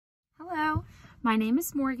My name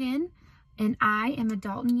is Morgan, and I am a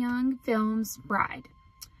Dalton Young Films bride.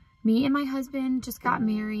 Me and my husband just got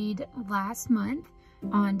married last month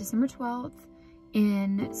on December 12th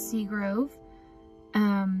in Seagrove.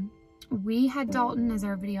 We had Dalton as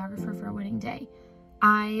our videographer for our wedding day.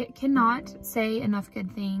 I cannot say enough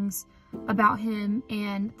good things about him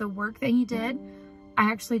and the work that he did.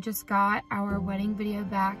 I actually just got our wedding video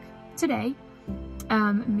back today.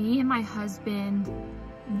 Me and my husband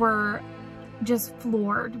were just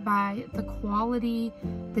floored by the quality,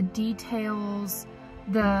 the details,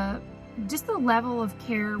 just the level of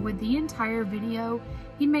care with the entire video.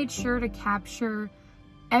 He made sure to capture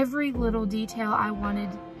every little detail I wanted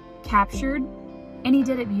captured, and he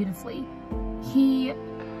did it beautifully. He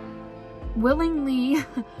willingly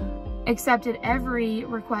accepted every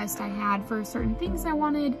request I had for certain things I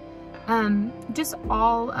wanted. Just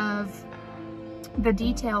all of the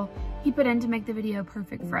detail he put in to make the video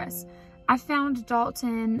perfect for us. I found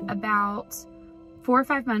Dalton about 4 or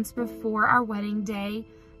 5 months before our wedding day,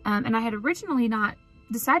 and I had originally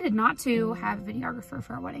decided not to have a videographer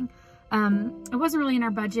for our wedding. It wasn't really in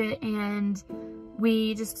our budget, and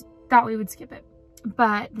we just thought we would skip it.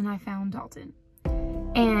 But then I found Dalton,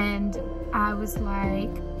 and I was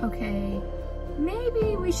like, okay,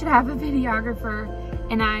 maybe we should have a videographer.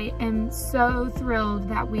 And I am so thrilled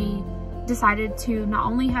that we decided to not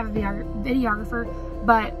only have a videographer,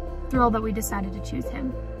 but thrilled that we decided to choose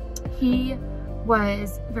him. He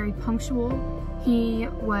was very punctual. He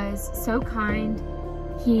was so kind.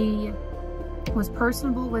 He was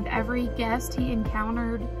personable with every guest he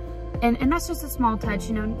encountered. And that's just a small touch,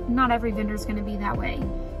 you know, not every vendor is going to be that way.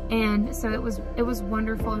 And so it was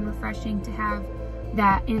wonderful and refreshing to have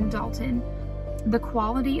that in Dalton. The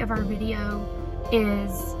quality of our video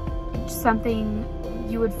is something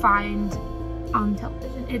you would find on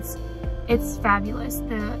television. It's fabulous.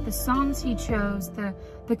 The songs he chose, the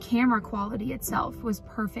camera quality itself was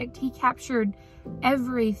perfect. He captured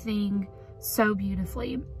everything so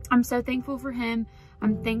beautifully. I'm so thankful for him.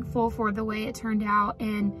 I'm thankful for the way it turned out,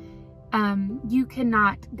 and you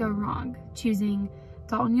cannot go wrong choosing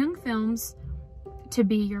Dalton Young Films to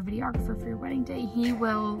be your videographer for your wedding day. He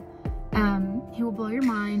will blow your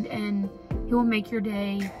mind, and he will make your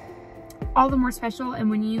day all the more special. And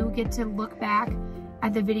when you get to look back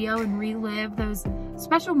at the video and relive those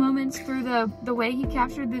special moments through the way he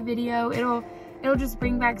captured the video, it'll just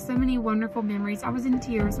bring back so many wonderful memories. I was in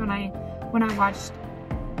tears when I watched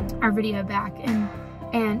our video back,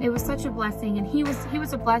 and it was such a blessing, and he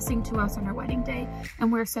was a blessing to us on our wedding day,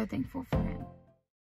 and we're so thankful for